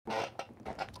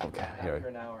here. After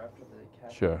an hour after the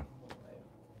caffeine. Sure.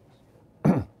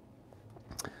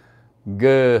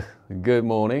 Good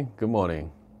morning. Good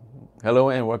morning. Hello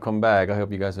and welcome back. I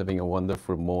hope you guys are having a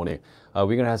wonderful morning. We are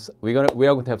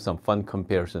going to have some fun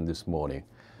comparison this morning.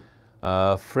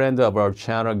 Friend of our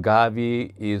channel,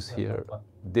 Gavi, is here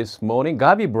this morning.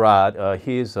 Gavi brought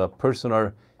his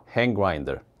personal hand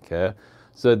grinder. Okay,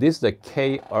 so this is the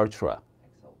K Ultra.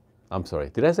 I'm sorry,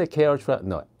 did I say K Ultra?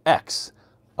 No, X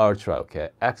Ultra. Okay,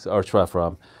 X Ultra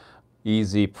from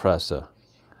 1Zpresso.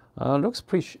 Looks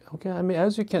pretty okay. I mean,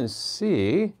 as you can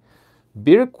see,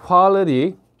 build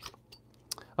quality,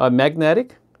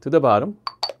 magnetic to the bottom.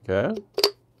 Okay,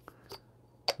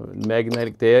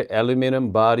 magnetic there,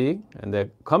 aluminum body, and that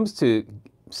comes to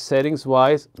settings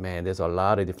wise. Man, there's a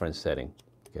lot of different settings.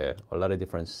 Okay, a lot of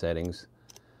different settings.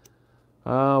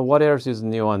 What else is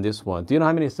new on this one? Do you know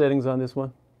how many settings on this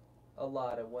one? A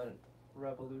lot. It went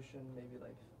revolution, maybe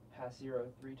like past 0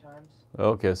 3 times.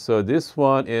 Okay, so this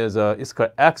one is it's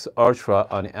called X Ultra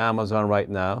on Amazon right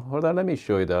now. Hold on, let me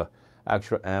show you the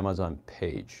actual Amazon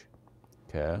page.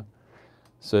 Okay,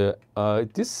 so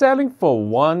this is selling for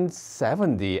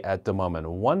 $170 at the moment,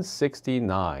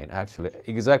 $169 actually.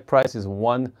 Exact price is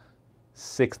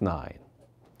 $169.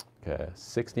 Okay,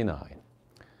 69.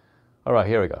 All right,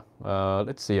 here we go.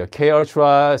 Let's see, K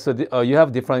Ultra. So you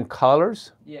have different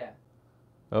colors. Yeah.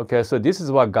 Okay, so this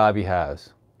is what Gavi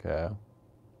has. Okay.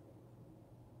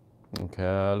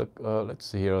 Okay, look, let's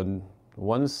see here,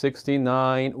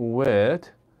 169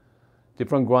 with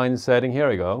different grind setting. Here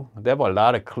we go. They have a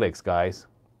lot of clicks, guys.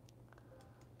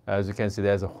 As you can see,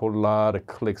 there's a whole lot of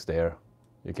clicks there.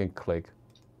 You can click.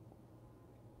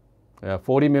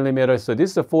 40 millimeter. So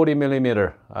this is a 40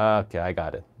 millimeter. Okay, I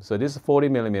got it. So this is 40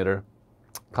 millimeter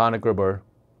conical burr.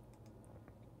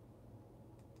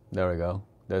 There we go.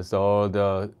 There's all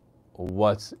the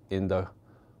what's in the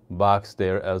box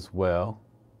there as well.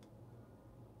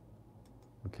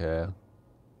 Okay.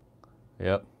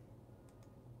 Yep.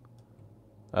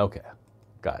 Okay.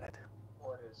 Got it.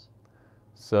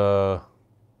 So,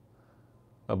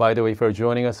 by the way, if you're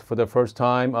joining us for the first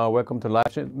time, welcome to live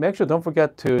stream. Make sure, don't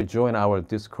forget to join our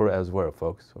Discord as well,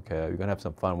 folks. Okay, we're gonna have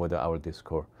some fun with our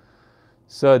Discord.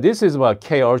 So this is what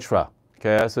K Ultra.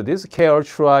 Okay, so this K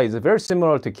Ultra is very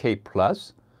similar to K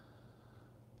Plus.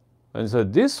 And so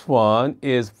this one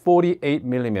is 48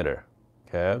 millimeter.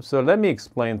 Okay, so let me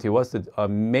explain to you what's the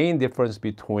main difference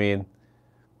between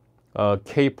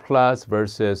K Plus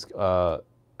versus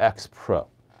X Pro.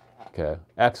 Okay,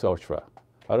 X Ultra.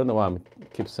 I don't know why I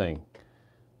keep saying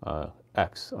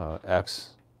X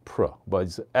Pro, but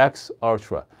it's X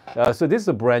Ultra. So this is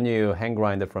a brand new hand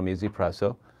grinder from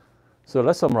 1Zpresso. So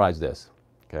let's summarize this.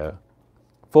 Okay,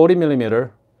 40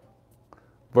 millimeter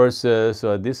versus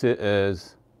this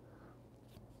is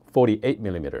 48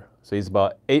 millimeter. So it's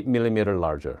about 8 millimeter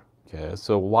larger. Okay,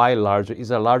 so why larger?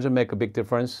 Is a larger make a big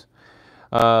difference?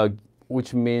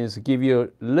 Which means give you a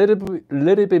little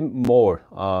bit more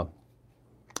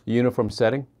uniform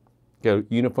setting, okay,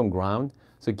 uniform ground.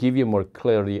 So give you more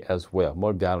clarity as well,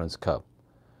 more balanced cup.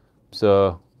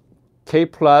 So K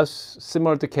Plus,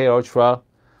 similar to K Ultra,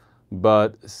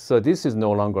 but so this is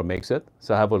no longer makes it.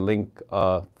 So I have a link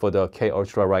for the K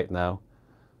Ultra right now.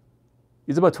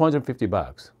 It's about 250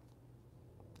 bucks.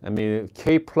 I mean,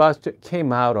 K Plus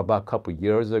came out about a couple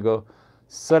years ago,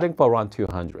 selling for around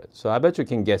 200. So I bet you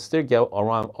can still get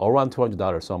around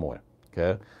 $200 somewhere.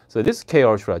 Okay, so this K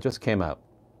Ultra just came out.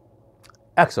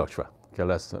 X Ultra. Okay,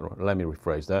 let me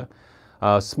rephrase that.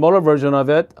 Smaller version of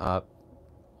it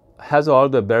has all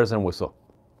the bells and whistles.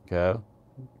 Okay,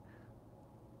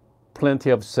 plenty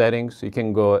of settings. You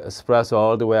can go espresso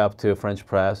all the way up to French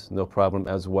press, no problem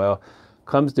as well.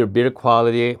 Comes to build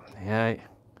quality. Yeah,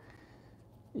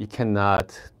 you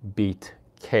cannot beat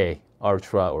K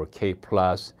Ultra or K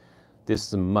Plus. This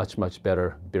is much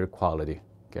better build quality.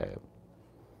 Okay,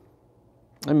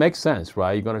 it makes sense,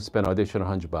 right? You're gonna spend an additional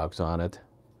 $100 on it,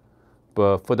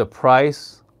 but for the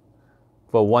price,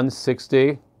 for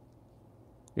 160,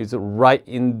 it's right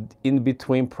in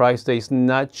between price. It's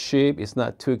not cheap. It's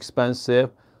not too expensive,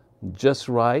 just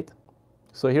right.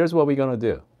 So here's what we're gonna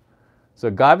do. So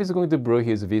Gavi is going to brew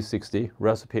his V60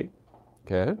 recipe.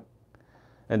 Okay.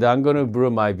 And I'm going to brew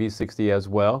my V60 as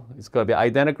well. It's going to be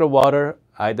identical water,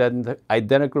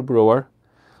 identical brewer.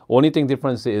 Only thing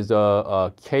difference is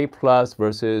K Plus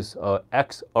versus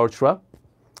X Ultra.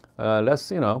 Let's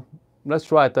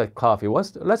try that coffee.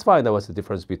 Let's find out what's the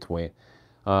difference between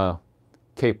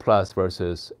K Plus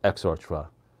versus X Ultra.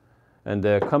 And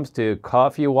when it comes to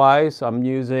coffee wise, I'm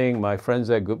using my friends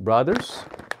at Good Brothers,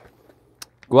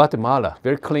 Guatemala,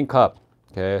 very clean cup.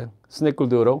 Okay,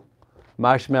 snickerdoodle,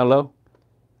 marshmallow,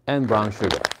 and brown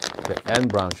sugar. okay, and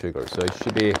brown sugar. So it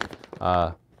should be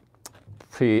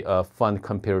pretty fun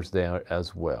comparison there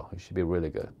as well. It should be really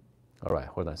good. All right,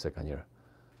 hold on a second here.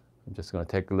 I'm just going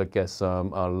to take a look at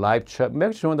some live chat.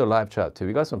 Make sure on the live chat too.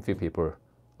 We got some few people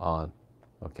on.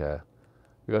 Okay.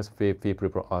 We got some few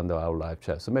people on our live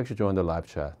chat. So make sure to join the live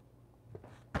chat.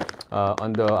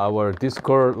 Under our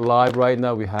Discord live right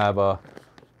now, we have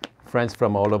friends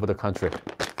from all over the country.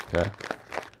 Okay.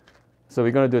 So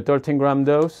we're going to do 13-gram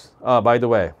dose. By the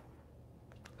way,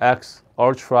 X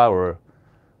Ultra or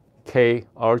K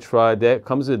Ultra, that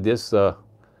comes with this.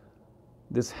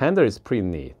 This handle is pretty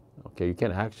neat. Okay, you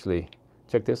can actually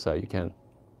check this out. You can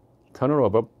turn it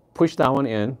over, push that one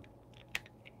in.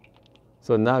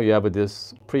 So now you have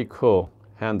this pretty cool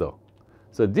handle.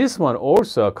 So this one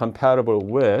also compatible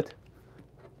with,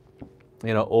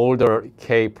 you know, older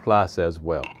K plus as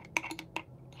well.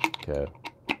 Okay.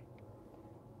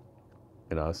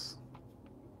 You know,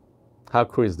 how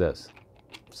cool is this?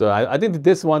 So I think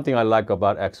this is one thing I like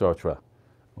about X Ultra.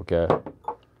 Okay.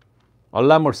 A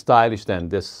lot more stylish than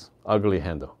this ugly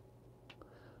handle.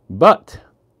 But,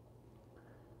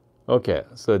 okay,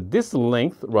 so this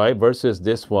length, right, versus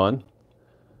this one.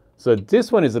 So this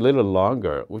one is a little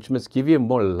longer, which must give you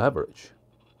more leverage.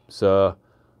 So,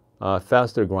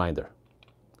 faster grinder.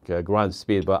 Okay, grind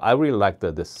speed, but I really like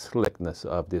the slickness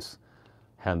of this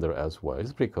handle as well.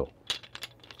 It's pretty cool.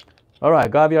 All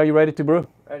right, Gabi, are you ready to brew?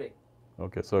 Ready.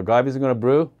 Okay, so Gabi's going to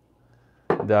brew.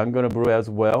 Then I'm going to brew as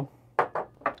well.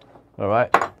 All right,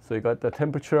 so you got the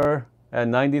temperature at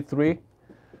 93.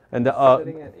 And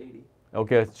Sitting at 80.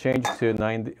 Okay, change to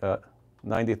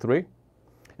 93.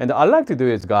 And I like to do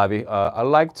is, Gabi, I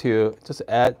like to just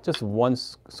add just one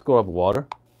score of water,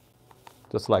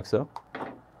 just like so.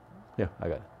 Yeah, I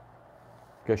got it.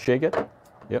 Okay, shake it.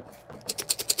 Yep.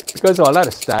 Because there's a lot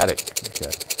of static.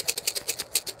 Okay.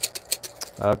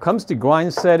 Comes to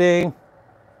grind setting,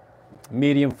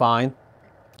 medium fine.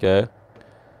 Okay.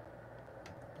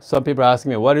 Some people are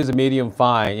asking me, what is a medium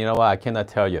fine? You know what, I cannot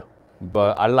tell you.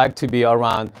 But I like to be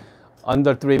around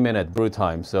under 3-minute brew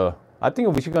time. So I think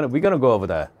we're gonna go over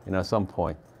that, you know, at some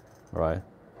point. All right.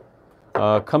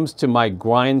 Comes to my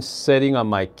grind setting on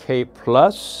my K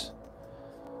plus.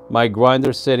 My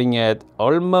grinder setting at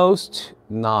almost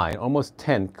 9, almost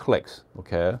 10 clicks.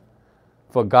 Okay.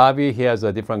 For Gabi, he has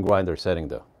a different grinder setting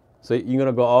though. So you're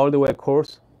gonna go all the way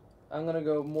coarse? I'm gonna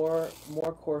go more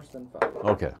coarse than fine.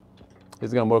 Okay.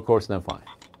 He's gonna more coarse than fine.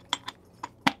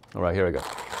 All right, here we go.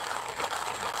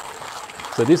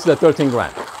 So this is a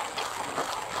 13-gram.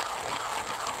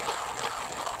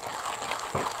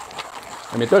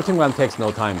 I mean, 13-gram takes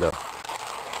no time though.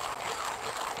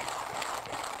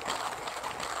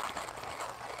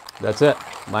 That's it.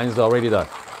 Mine's already done.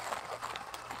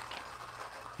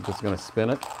 I'm just gonna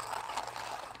spin it.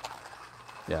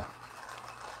 Yeah.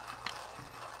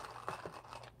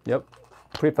 Yep.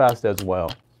 Pretty fast as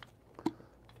well.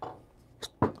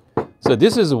 So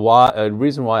this is why a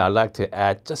reason why I like to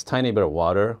add just tiny bit of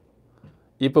water.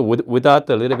 If without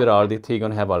a little bit of RDT, you're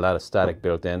gonna have a lot of static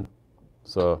built in.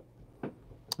 So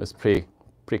it's pretty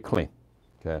clean.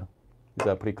 Okay. Is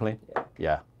that pretty clean? Yeah.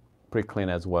 Yeah. Pretty clean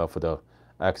as well for the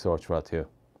X Ultra too.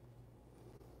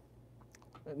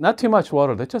 Not too much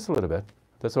water, just a little bit.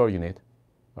 That's all you need.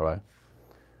 All right.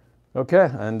 Okay,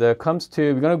 and comes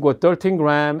to, we're gonna go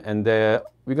 13-gram, and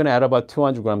we're gonna add about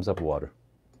 200 grams of water.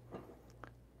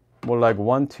 More like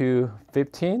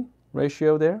 1:15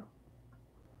 ratio there.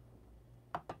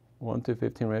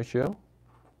 1:15 ratio.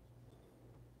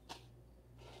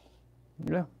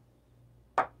 Yeah.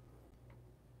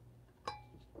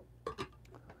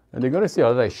 And you're gonna see a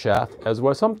lot of shaft as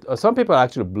well. Some people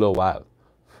actually blow out.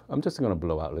 I'm just gonna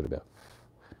blow out a little bit.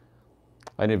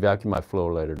 I need to vacuum my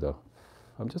floor later though.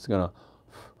 I'm just gonna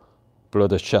blow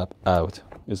the shaft out.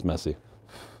 It's messy.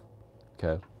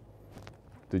 Okay.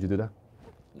 Did you do that?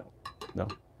 No. No?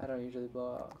 I don't usually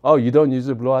blow out. Oh, you don't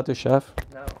usually blow out the shaft?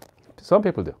 No. Some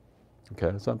people do.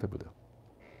 Okay, some people do.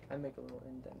 I make a little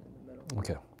indent in the middle.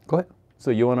 Okay, go ahead.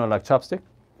 So you wanna like chopstick?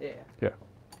 Yeah. Here.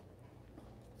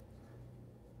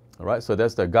 All right, so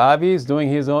that's the Gabi's doing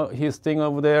his thing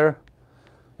over there.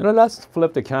 You know, let's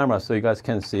flip the camera so you guys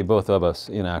can see both of us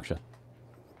in action.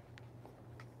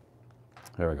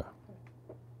 There we go.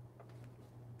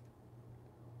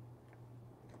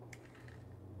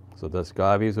 So that's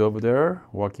Gabi's over there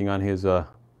working on his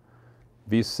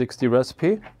V60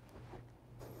 recipe.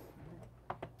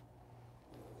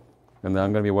 And then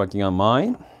I'm going to be working on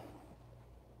mine.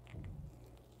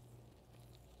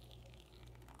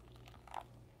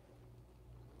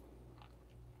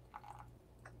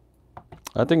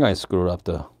 I think I screwed up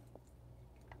the...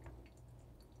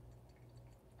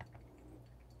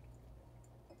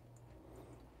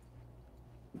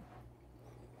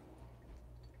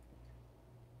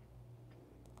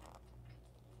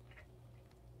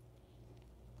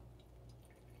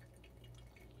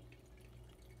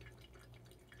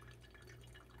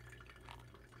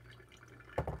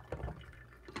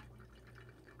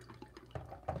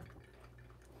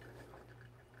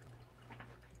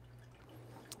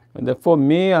 And then for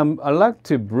me, I like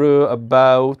to brew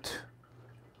about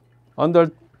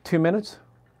under 2 minutes.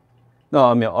 No,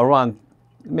 I mean around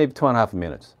maybe 2.5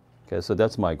 minutes. Okay, so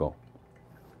that's my goal.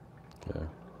 Okay.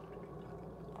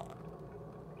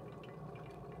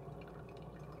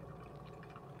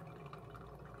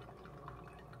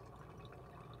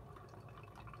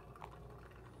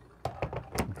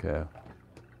 Okay.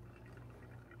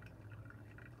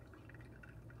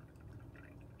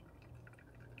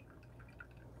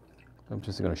 I'm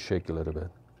just going to shake a little bit.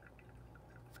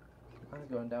 Mine's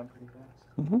going down pretty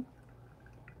fast. Mm-hmm.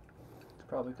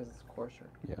 Probably because it's coarser.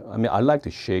 Yeah, I mean, I like to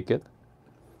shake it.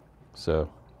 So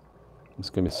it's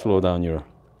going to slow down your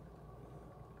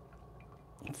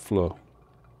flow.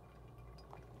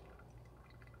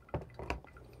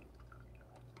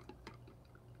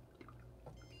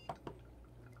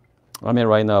 I mean,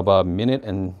 right now about a minute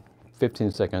and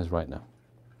 15 seconds right now.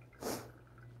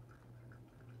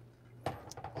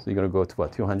 So you're going to go to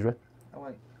what, 200? I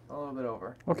went a little bit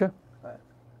over. Okay. But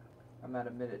I'm at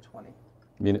a minute 20.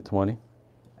 Minute 20?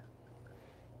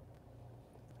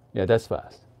 Yeah, that's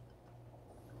fast.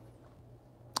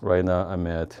 Right now I'm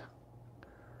at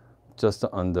just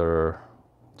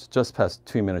past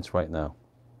 2 minutes right now.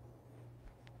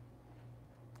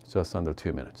 Just under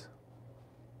 2 minutes.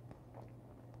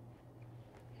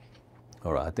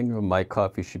 All right, I think my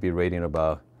coffee should be ready in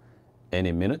about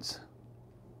any minutes.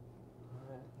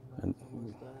 And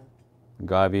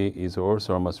Gavi is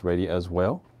also almost ready as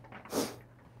well.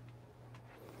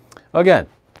 Again,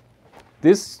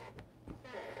 this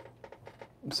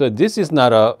is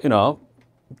not a,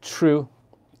 true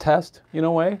test in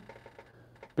a way,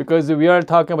 because we are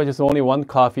talking about just only one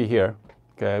coffee here.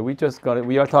 Okay, we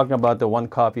are talking about the one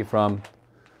coffee from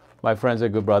my friends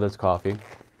at Good Brothers Coffee.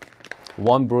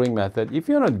 One brewing method. If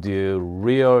you want to do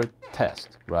real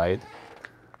test, right?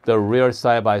 The real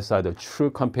side by side, the true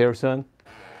comparison,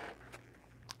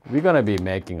 we're going to be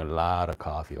making a lot of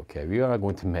coffee, okay? We are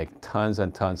going to make tons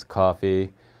and tons of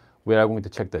coffee. We are going to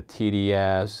check the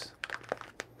TDS.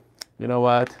 You know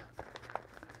what?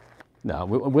 No,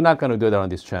 we're not going to do that on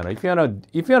this channel. If you want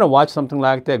to watch something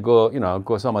like that,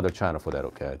 go some other channel for that,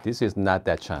 okay? This is not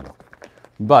that channel.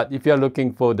 But if you're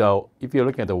looking at the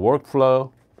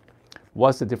workflow,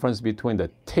 what's the difference between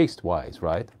the taste-wise,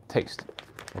 right? Taste.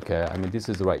 Okay, I mean, this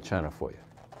is the right channel for you.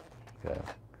 Okay.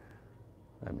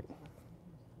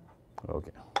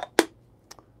 Okay.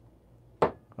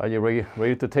 Are you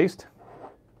ready to taste?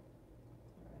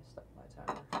 I stopped my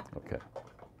timer. Okay.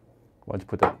 Why don't you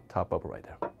put the top up right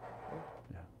there?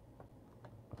 Yeah.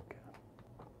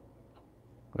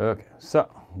 Okay. Okay. So,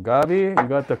 Gavi, you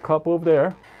got the cup over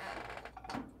there.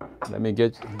 Let me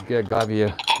get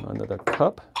Gavi another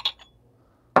cup.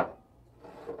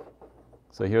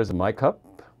 So here's my cup.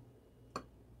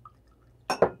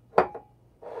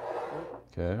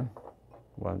 Okay.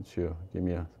 Why don't you give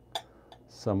me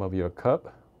some of your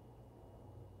cup?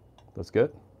 That's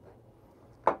good.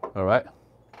 All right.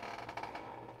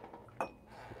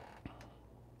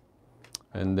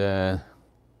 And then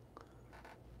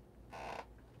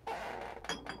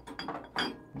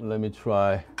let me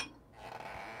try.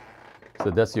 So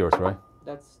that's yours, right?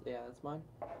 That's mine.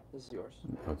 This is yours.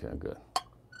 Okay, good.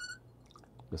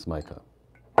 This is my cup.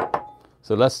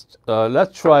 So let's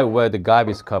try with the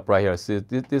Gavi's cup right here. See,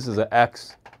 this is an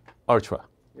X Ultra.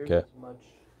 Yours Okay. is much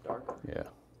darker. Yeah.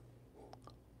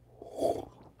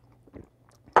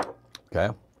 Okay.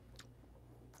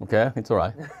 Okay, it's all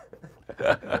right.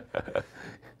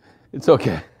 It's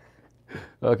okay.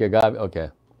 Okay, Gavi. Okay.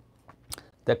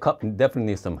 That cup definitely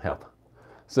needs some help.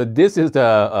 So this is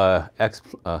the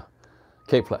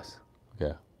K plus.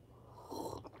 Okay.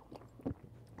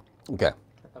 Okay.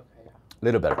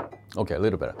 Little better. Okay, a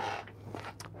little better.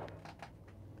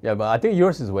 Yeah, but I think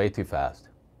yours is way too fast.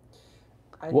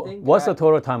 What's the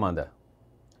total time on that?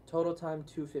 Total time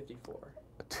 2:54.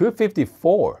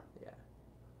 2:54. Yeah.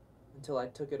 Until I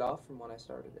took it off from when I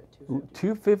started at 2:50.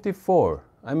 2:54.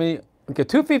 I mean, okay,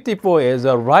 2:54 is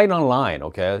right on line.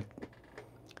 Okay,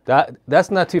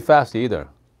 that's not too fast either.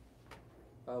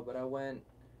 Oh, but I went.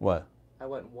 What? I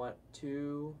went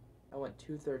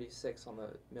 236 on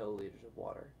the milliliters of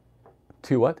water.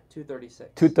 What?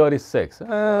 236. 236.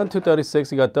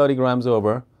 236. You got 30 grams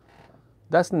over.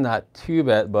 That's not too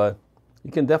bad, but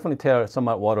you can definitely tell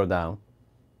somewhat watered down.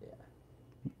 Yeah.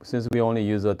 Since we only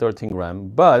use a 13 gram,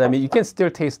 but I mean, you can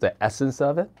still taste the essence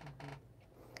of it. Mm-hmm.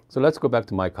 So let's go back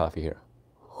to my coffee here.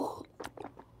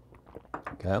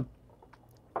 Okay.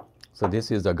 So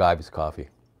this is the Gavi's coffee.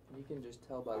 You can just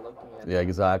tell by looking at. Yeah,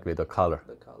 exactly. The color.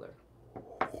 The color.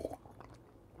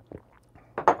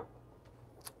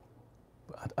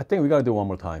 I think we gotta do one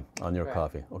more time on your Right.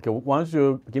 coffee. Okay, why don't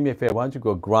you give me a favor? Why don't you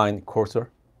go grind coarser?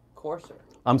 Coarser.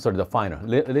 I'm sorry, the finer, a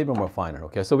little bit more finer.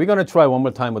 Okay, so we're gonna try one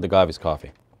more time with the Gavi's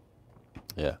coffee.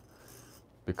 Yeah,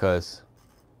 because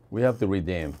we have to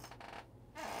redeem.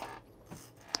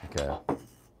 Okay,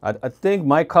 I think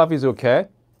my coffee is okay.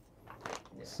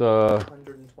 Yeah. So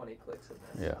 120 clicks in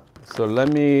there. yeah, so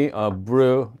let me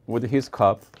brew with his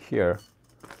cup here.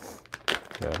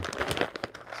 Okay,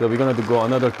 so we're gonna go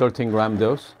another 13-gram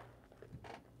dose.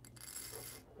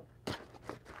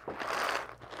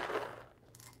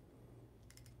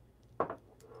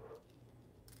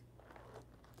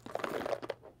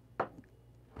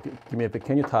 Give me a bit.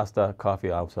 Can you toss the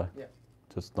coffee outside? Yeah.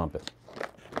 Just dump it.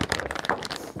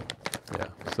 Yeah.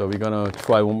 So we're gonna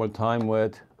try one more time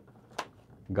with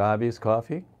Gavi's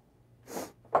coffee,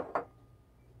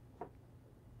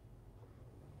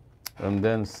 and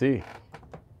then see.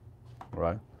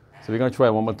 Right. So we're gonna try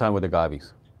one more time with the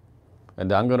Gavi's, and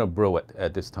then I'm gonna brew it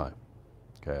at this time.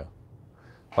 Okay.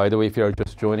 By the way, if you're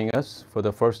just joining us for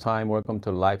the first time, welcome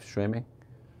to live streaming.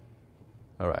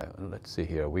 All right, let's see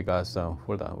here. We got some.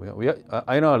 Hold on.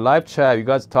 I know live chat. You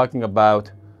guys talking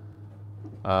about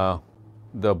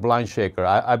the blind shaker.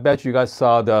 I bet you guys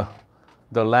saw the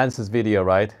Lance's video,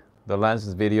 right? The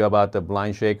Lance's video about the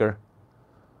blind shaker.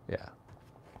 Yeah.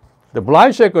 The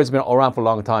blind shaker has been around for a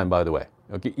long time, by the way.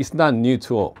 Okay, it's not a new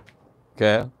tool.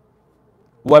 Okay.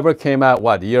 Whoever came out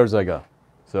what years ago.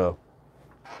 So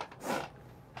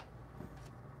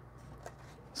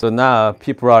now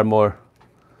people are more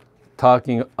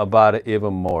talking about it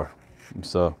even more.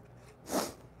 So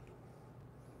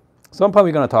sometime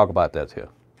we're going to talk about that too.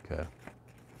 Okay.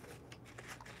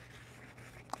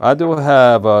 I do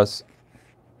have I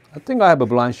think I have a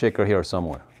blind shaker here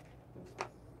somewhere.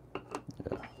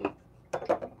 Yeah.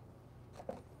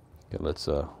 Okay, let's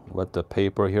wet the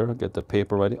paper here. Get the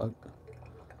paper ready.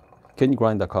 Can you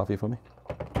grind that coffee for me?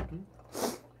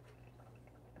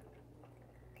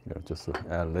 Yeah, just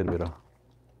add a little bit of.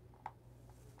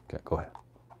 Okay, go ahead.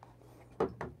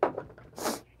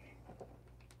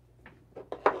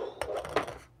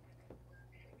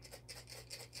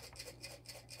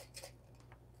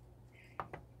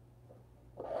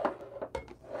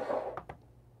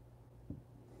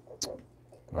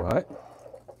 All right.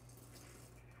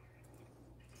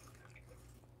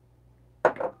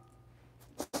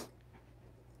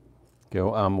 Okay,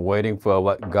 well, I'm waiting for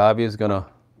what Gavi is gonna.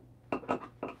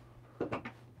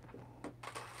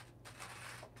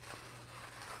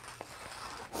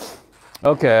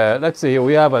 Okay, let's see.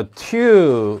 We have a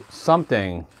 2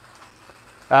 something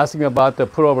asking about the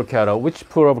pour-over kettle. Which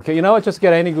pour-over kettle? You know what? Just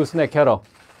get any gooseneck kettle.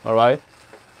 All right.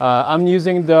 I'm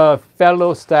using the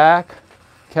Fellow Stack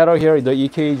kettle here, the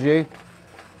EKG.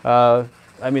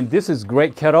 I mean, this is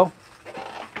great kettle.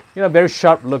 You know, very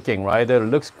sharp looking, right? It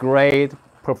looks great,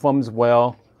 performs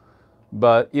well,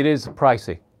 but it is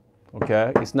pricey.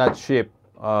 Okay, it's not cheap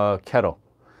kettle.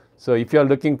 So if you're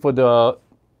looking for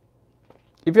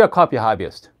if you're a coffee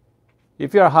hobbyist,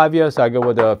 I go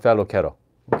with the Fellow kettle,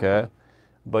 okay?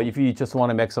 But if you just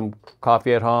want to make some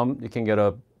coffee at home, you can get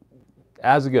a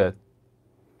as good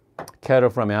kettle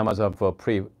from Amazon for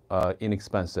pretty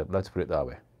inexpensive. Let's put it that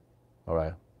way. All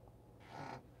right.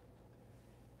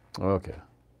 Okay.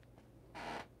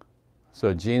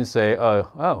 So Jean say,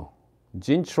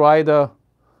 Jean tried the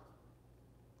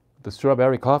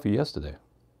strawberry coffee yesterday.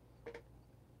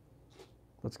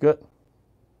 That's good.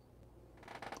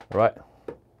 All right,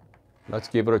 let's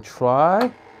give it a try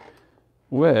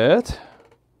with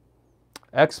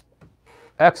X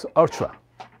Ultra.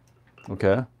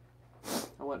 Okay.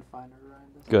 I went finer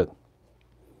around this. Good.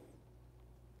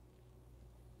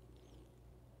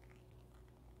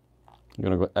 I'm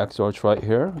gonna go X Ultra right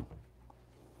here.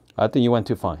 I think you went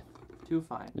too fine. Too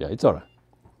fine. Yeah, it's all right.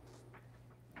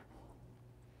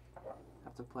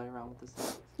 Have to play around with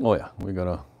this. Oh yeah, we're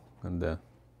gonna, and then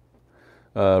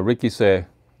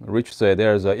Rich say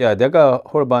there's they got a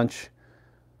whole bunch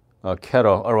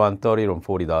kettle around $30 to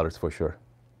 $40 for sure.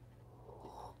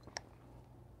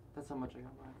 That's how much I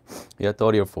got mine. Yeah,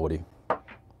 30 or 40.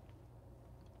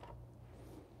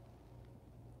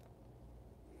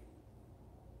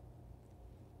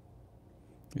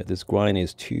 Yeah, this grind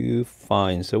is too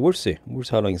fine, so we'll see. We'll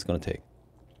see how long it's gonna take.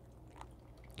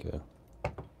 Okay.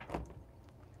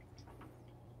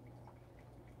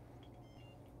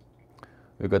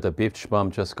 We got the beef bum,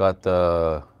 just got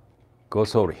the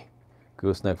gosori,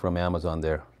 gooseneck from Amazon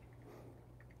there.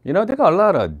 You know, they got a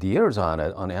lot of deals on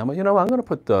it on Amazon. You know, I'm gonna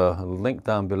put the link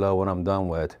down below when I'm done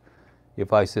with,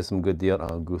 if I see some good deal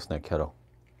on gooseneck kettle.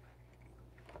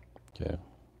 Okay.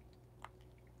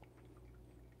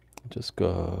 Just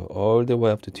go all the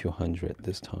way up to 200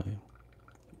 this time.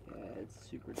 Yeah, it's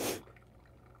super dark.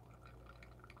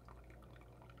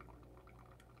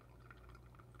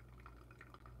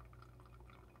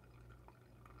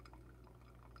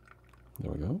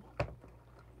 There we go.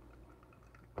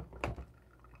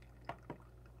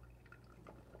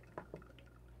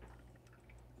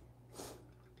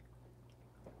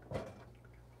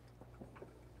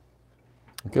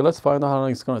 Okay, let's find out how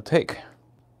long it's going to take.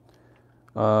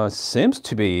 Seems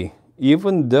to be,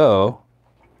 even though...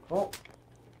 Oh.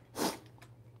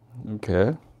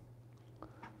 Okay.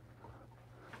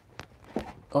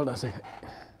 Hold on a second.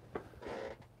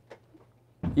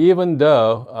 Even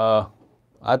though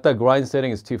I thought grind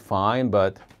setting is too fine,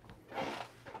 but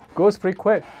goes pretty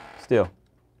quick still.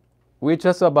 We're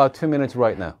just about 2 minutes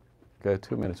right now. Okay,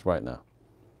 2 minutes right now.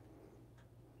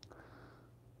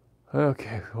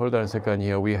 Okay, hold on a second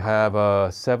here. We have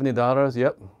 $70,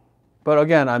 yep. But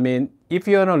again, I mean, if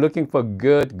you're not looking for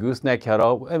good gooseneck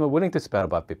kettle, I'm willing to spend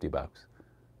about 50 bucks.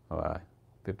 All right,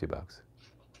 50 bucks.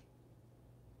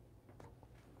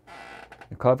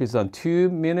 The coffee is on 2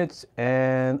 minutes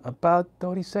and about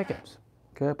 30 seconds.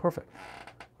 Okay, perfect.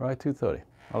 All right, 2:30.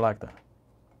 I like that.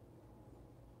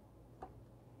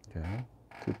 Okay,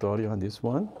 2:30 on this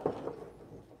one.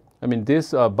 I mean,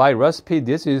 this by recipe,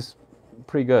 this is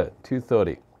pretty good.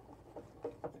 2:30.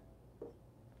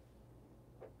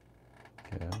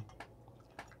 Okay.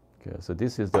 Okay, so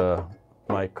this is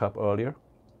my cup earlier.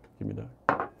 Give me that.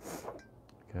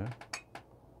 Okay.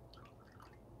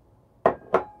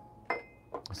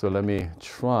 So let me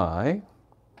try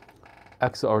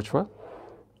X Ultra.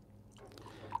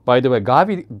 By the way,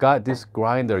 Gavi got this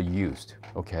grinder used,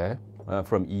 okay,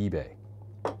 from eBay.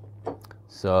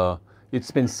 So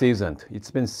it's been seasoned.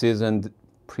 It's been seasoned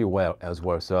pretty well as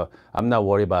well. So I'm not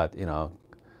worried about, you know,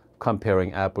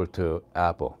 comparing apple to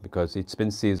apple because it's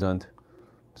been seasoned.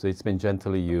 So it's been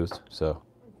gently used. So,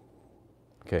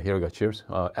 okay, here we go. Cheers.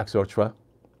 X Ultra.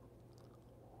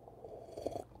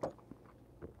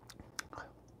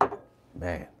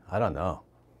 Man, I don't know.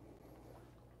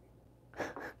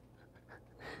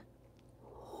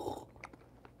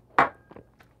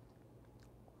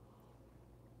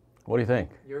 What do you think?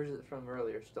 Yours is from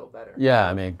earlier, still better. Yeah,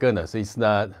 I mean, goodness, it's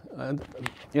not.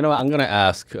 You know, I'm gonna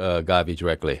ask Gavi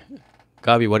directly.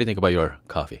 Gavi, what do you think about your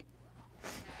coffee?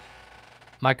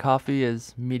 My coffee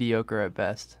is mediocre at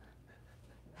best.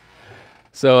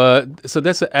 So, so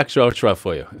that's an X Ultra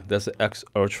for you. That's an X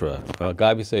Ultra.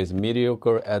 Gavi says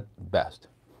mediocre at best.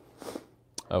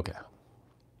 Okay,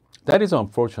 that is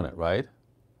unfortunate, right?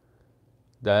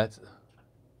 That's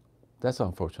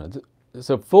unfortunate.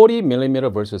 So 40 millimeter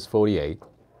versus 48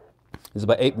 is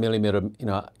about 8 millimeter. You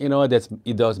know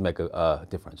it does make a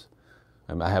difference.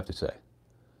 I have to say,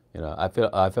 I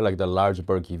feel like the large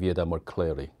bird give you that more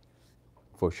clearly,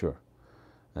 for sure.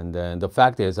 And then the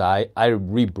fact is, I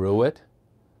rebrew it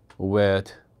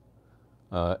with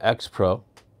X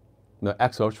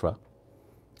Ultra,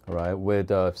 all right,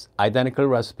 with identical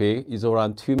recipe. Is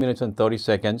around 2 minutes and 30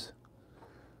 seconds.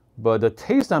 But the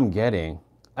taste I'm getting,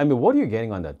 I mean, what are you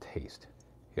getting on that taste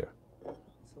here?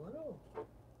 It's a little.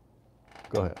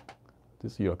 Go ahead.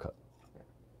 This is your cup.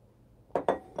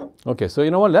 Okay, so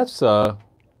you know what? Let's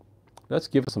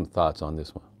give us some thoughts on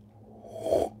this one.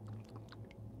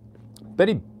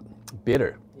 Very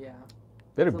bitter. Yeah.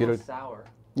 Very It's a bitter. little sour.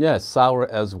 Yeah, sour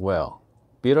as well.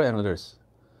 Bitter and others.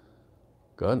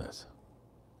 Goodness.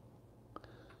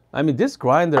 I mean, this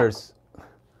grinder's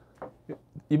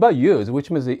about used,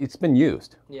 which means it's been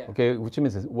used. Yeah. Okay, which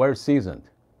means it's well seasoned.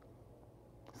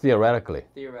 Theoretically.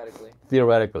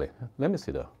 Theoretically. Let me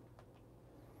see though.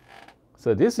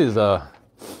 So this is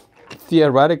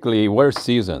theoretically well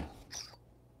seasoned.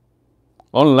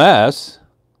 Unless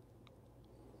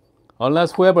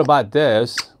whoever bought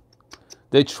this,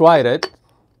 they tried it,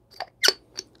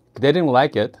 they didn't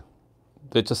like it,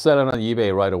 they just sell it on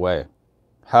eBay right away,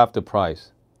 half the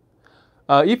price.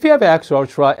 If you have an X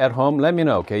Ultra at home, let me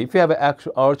know, okay? If you have an X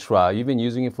Ultra, you've been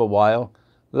using it for a while,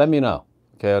 let me know,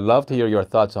 okay? I'd love to hear your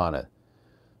thoughts on it.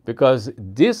 Because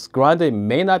this grinder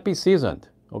may not be seasoned,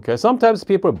 okay? Sometimes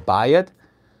people buy it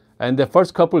and the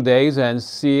first couple of days and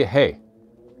see, hey,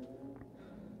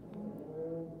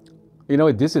 you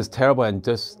know, this is terrible, and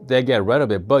just they get rid of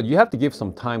it. But you have to give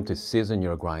some time to season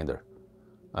your grinder.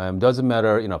 Doesn't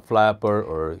matter, flapper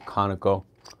or conical.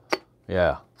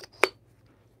 Yeah.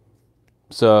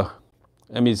 So,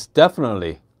 I mean, it's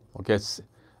definitely, okay,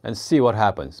 and see what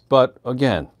happens. But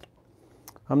again,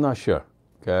 I'm not sure,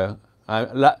 okay?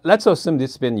 Let's assume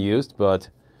this has been used, but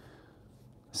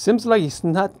seems like it's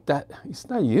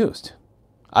not used.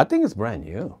 I think it's brand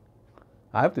new,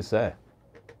 I have to say.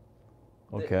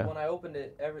 Okay. When I opened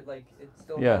it, it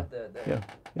still Yeah. had the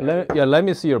Yeah. Let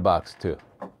me see your box too.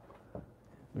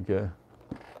 Okay.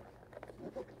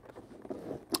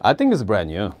 I think it's brand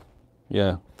new.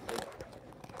 Yeah.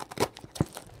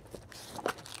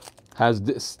 Has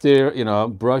the steer,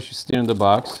 brush steer in the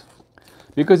box.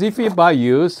 Because if you buy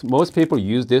used, most people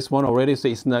use this one already, so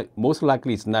it's not, most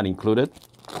likely it's not included.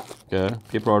 Okay.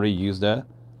 People already use that.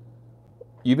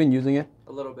 You've been using it?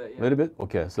 a little bit, A little bit?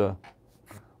 Okay. So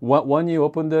when you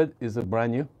opened it, is it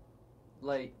brand new?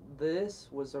 Like this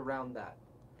was around that.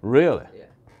 Really? Yeah.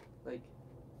 Like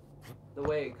the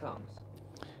way it comes.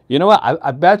 You know what?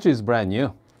 I bet you it's brand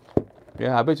new.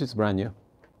 Yeah, I bet you it's brand new.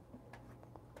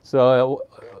 So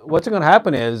what's going to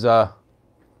happen is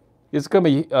it's going to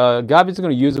be, Gabby's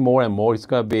going to use it more and more. It's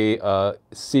going to be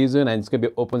seasoned and it's going to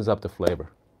be opens up the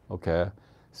flavor. Okay.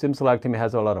 Seems like to me it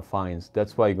has a lot of fines.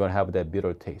 That's why you're going to have that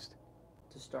bitter taste.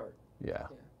 To start. Yeah.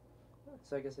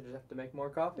 So I guess I just have to make more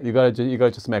coffee. You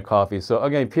gotta just make coffee. So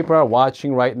again, people are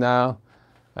watching right now.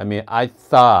 I mean, I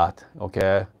thought,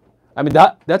 okay. I mean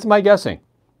that's my guessing.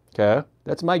 Okay?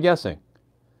 That's my guessing.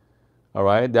 All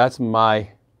right? That's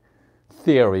my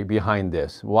theory behind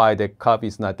this. Why the coffee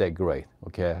is not that great.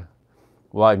 Okay?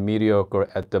 Why mediocre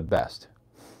at the best.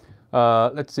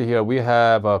 Let's see here. We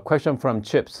have a question from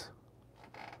Chips.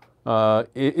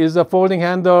 Is the folding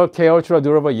handle K Ultra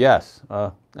durable? Yes.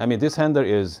 I mean, this handle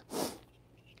is,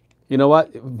 you know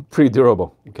what, pretty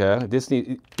durable. Okay, this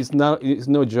it's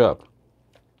no joke.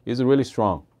 It's really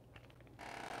strong.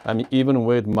 I mean, even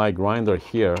with my grinder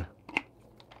here,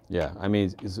 yeah. I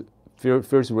mean, it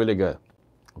feels really good.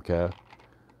 Okay,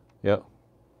 yeah.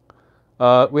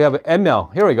 We have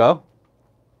ML. Here we go.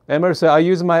 ML said, I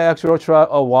use my X Ultra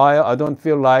a while. I don't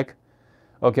feel like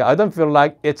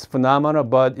it's phenomenal,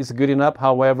 but it's good enough.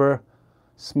 However,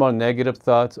 small negative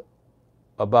thoughts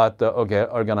about the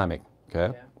ergonomic.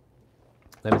 Okay. Yeah.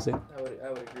 Let me see. I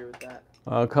would agree with that.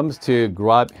 Comes to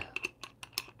grab.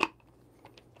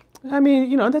 I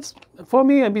mean, that's for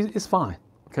me. I mean, it's fine.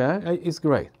 Okay, it's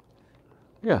great.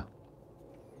 Yeah.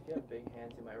 If you have big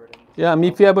hands, you might run into. Yeah. I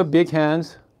mean, if you have a big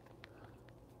hands,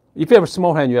 if you have a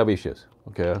small hand, you have issues.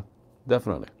 Okay,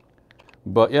 definitely.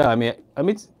 But yeah, I mean,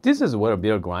 this is what a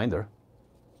beer grinder.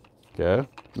 Okay,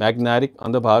 magnetic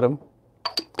on the bottom,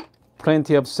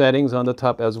 plenty of settings on the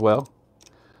top as well.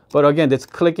 But again, this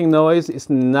clicking noise is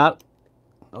not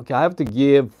okay. I have to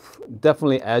give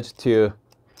definitely edge to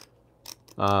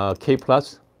K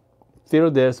Plus. Feel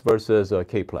this versus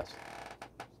K Plus.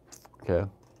 Okay.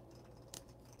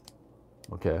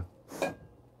 Okay.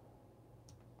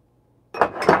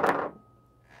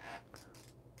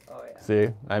 See,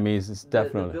 I mean, it's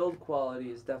definitely. The build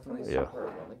quality is definitely superb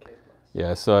on the K Plus.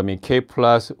 Yeah, so I mean, K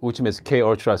Plus, which means K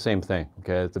Ultra, same thing.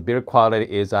 Okay, the build quality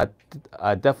is I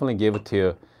definitely give it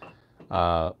to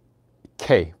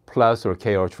K Plus or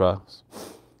K Ultra,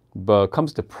 but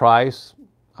comes to price,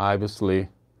 obviously,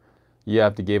 you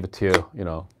have to give it to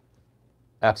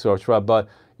X Ultra, but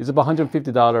it's about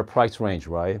 $150 price range,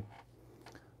 right?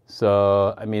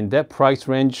 So I mean, that price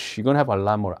range, you're gonna have a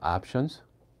lot more options.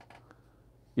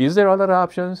 Is there other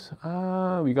options?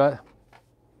 We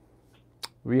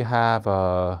have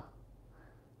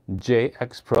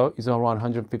JX Pro is around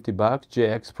 $150.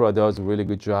 JX Pro does a really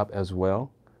good job as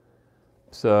well.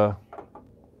 So,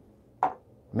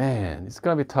 man, it's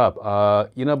gonna be tough.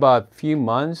 In about a few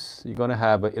months, you're gonna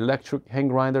have electric hand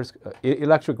grinders,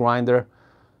 electric grinder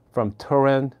from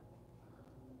Torrent,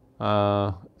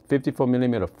 54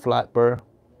 millimeter flat burr.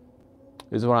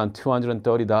 Is around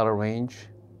 $230 range.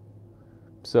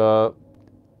 So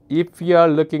if you are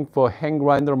looking for hand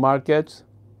grinder markets,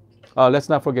 let's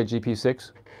not forget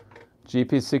GP6.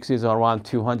 GP6 is around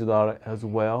 $200 as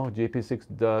well. GP6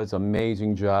 does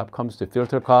amazing job. Comes to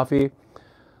filter coffee,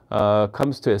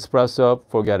 comes to espresso,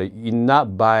 forget it. You're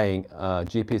not buying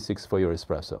GP6 for your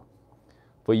espresso.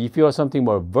 But if you are something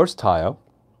more versatile,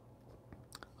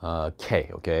 K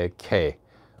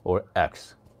or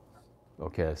X,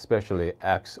 okay, especially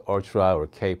X Ultra or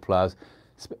K Plus.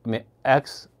 I mean,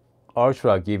 X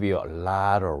Ultra give you a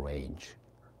lot of range.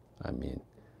 I mean,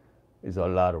 it's a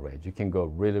lot of range. You can go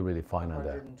really, really fine on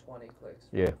that. 120 clicks.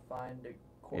 Yeah. Fine to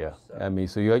course. Yeah. So. I mean,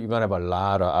 so you're gonna have a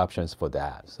lot of options for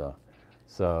that. So.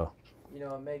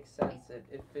 It makes sense.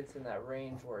 It fits in that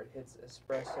range where it hits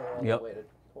espresso all the way to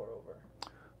pour over.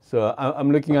 So I'm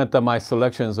looking at my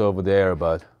selections over there,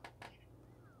 but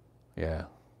yeah.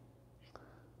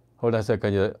 Hold on a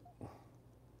second.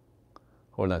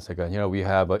 Hold on a second. Here we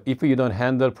have, if you don't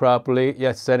handle properly,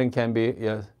 yes, setting can be,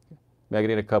 yes,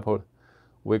 magnetic cup holder,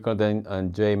 weaker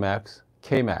than J Max,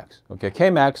 K Max. Okay, K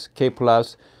Max, K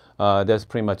Plus, that's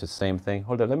pretty much the same thing.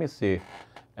 Hold on, let me see.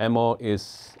 MO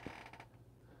is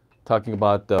talking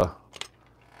about the.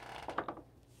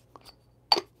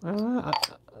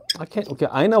 I can't. Okay,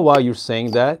 I know why you're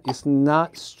saying that. It's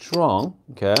not strong.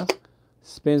 Okay,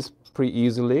 spins pretty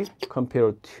easily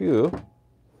compared to.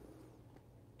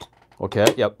 Okay,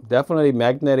 yep, definitely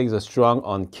magnetics are strong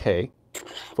on K,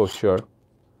 for sure.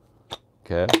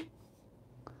 Okay,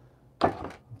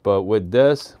 but with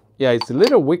this, yeah, it's a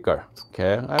little weaker.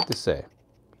 Okay, I have to say.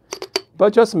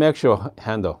 But just make sure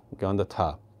handle okay, on the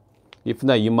top. If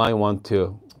not, you might want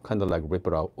to kind of like rip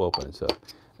it out open. So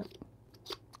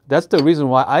that's the reason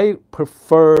why I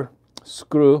prefer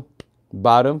screw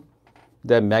bottom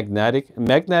than magnetic.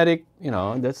 Magnetic, you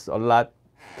know, that's a lot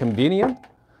convenient,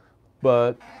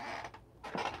 but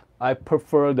I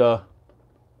prefer the,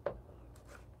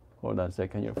 hold on a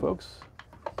second here, folks.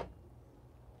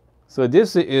 So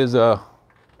this is a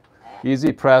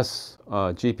 1Zpresso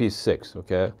GP6,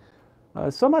 okay?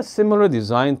 Somewhat similar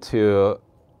design to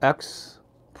X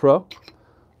Pro.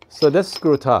 So that's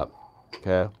screw top,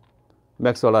 okay?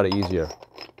 Makes it a lot easier,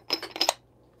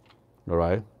 all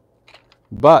right?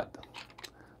 But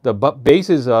the base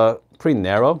is pretty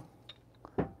narrow.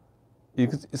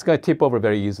 It's gonna tip over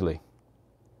very easily.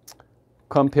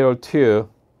 Compared to,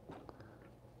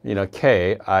 you know,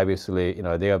 K, obviously, you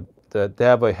know, they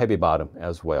have a heavy bottom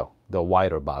as well, the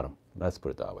wider bottom. Let's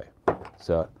put it that way.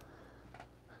 So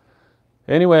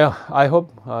anyway, I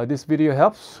hope this video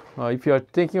helps. If you are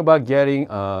thinking about getting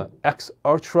X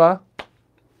Ultra,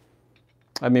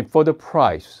 I mean, for the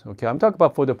price, okay, I'm talking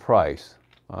about for the price.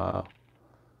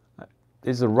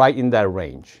 It's right in that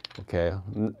range, okay,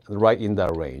 right in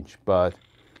that range. But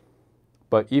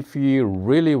if you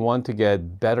really want to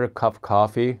get better cup of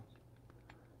coffee,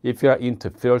 if you're into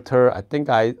filter, I think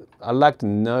I'd like to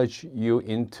nudge you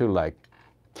into like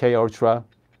K Ultra.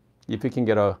 If you can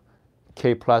get a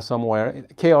K Plus somewhere,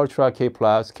 K Ultra, K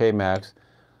Plus, K Max,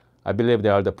 I believe they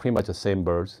are pretty much the same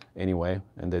birds anyway,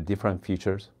 and the different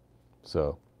features.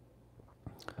 So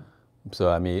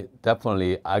I mean,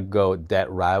 definitely I go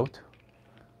that route,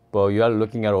 but you are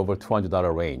looking at over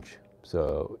 $200 range.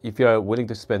 So if you're willing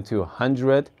to spend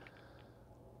 $200,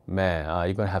 man,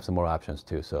 you're gonna have some more options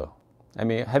too. So, I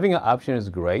mean, having an option is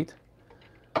great,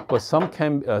 but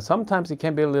sometimes it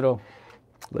can be a little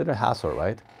hassle,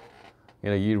 right? You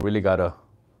know, you really gotta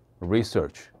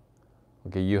research.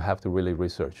 Okay, you have to really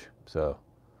research. So,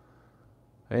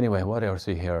 anyway, what else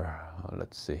is here?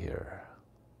 Let's see here.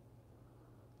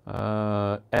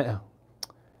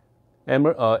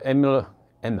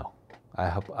 Emil. I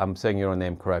hope I'm saying your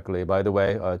name correctly. By the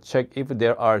way, check if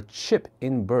there are chip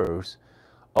in burrs.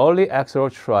 Only X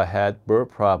Ultra had burr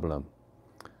problem.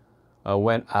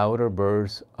 When outer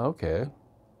burrs, okay,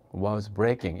 was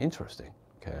breaking. Interesting.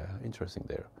 Okay, interesting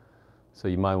there. So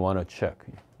you might want to check.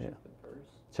 Yeah,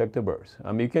 check the burrs.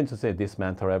 I mean, you can just say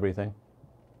dismantle everything.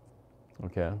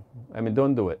 Okay. I mean,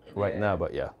 don't do it right now,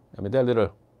 but yeah. I mean, they're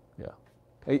little. Yeah.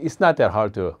 It's not that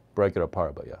hard to break it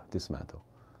apart, but yeah, dismantle.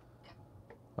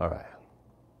 All right.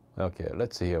 Okay,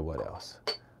 let's see here what else.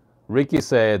 Rich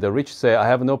said, I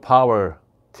have no power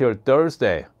till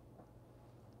Thursday.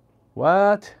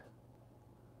 What?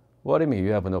 What do you mean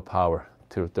you have no power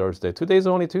till Thursday? Today's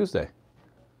only Tuesday.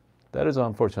 That is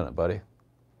unfortunate, buddy.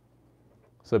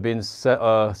 So been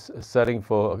setting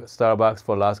for Starbucks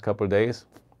for the last couple of days.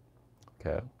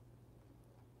 Okay.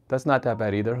 That's not that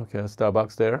bad either. Okay,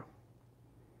 Starbucks there.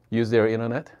 Use their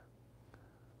internet.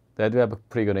 They do have a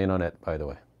pretty good internet, by the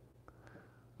way.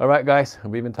 All right, guys,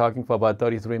 we've been talking for about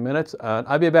 33 minutes, and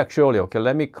I'll be back shortly, okay?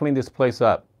 Let me clean this place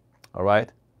up, all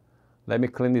right? Let me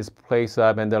clean this place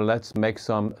up, and then let's make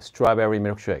some strawberry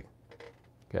milkshake,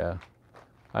 okay?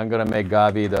 I'm gonna make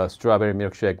Gabi the strawberry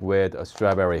milkshake with a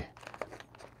strawberry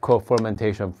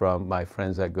co-fermentation from my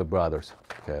friends at Good Brothers,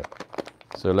 okay?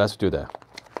 So let's do that.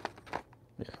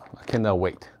 Yeah, I cannot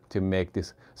wait to make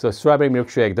this. So strawberry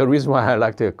milkshake, the reason why I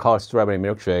like to call it strawberry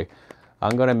milkshake,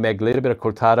 I'm gonna make a little bit of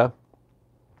cortado,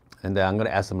 and then I'm gonna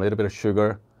add some little bit of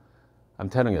sugar. I'm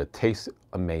telling you, it tastes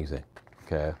amazing,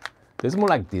 okay? This is more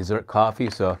like dessert coffee,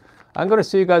 so I'm gonna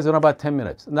see you guys in about 10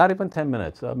 minutes. Not even 10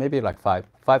 minutes, maybe like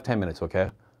 10 minutes,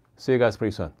 okay? See you guys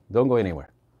pretty soon. Don't go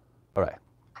anywhere. All right.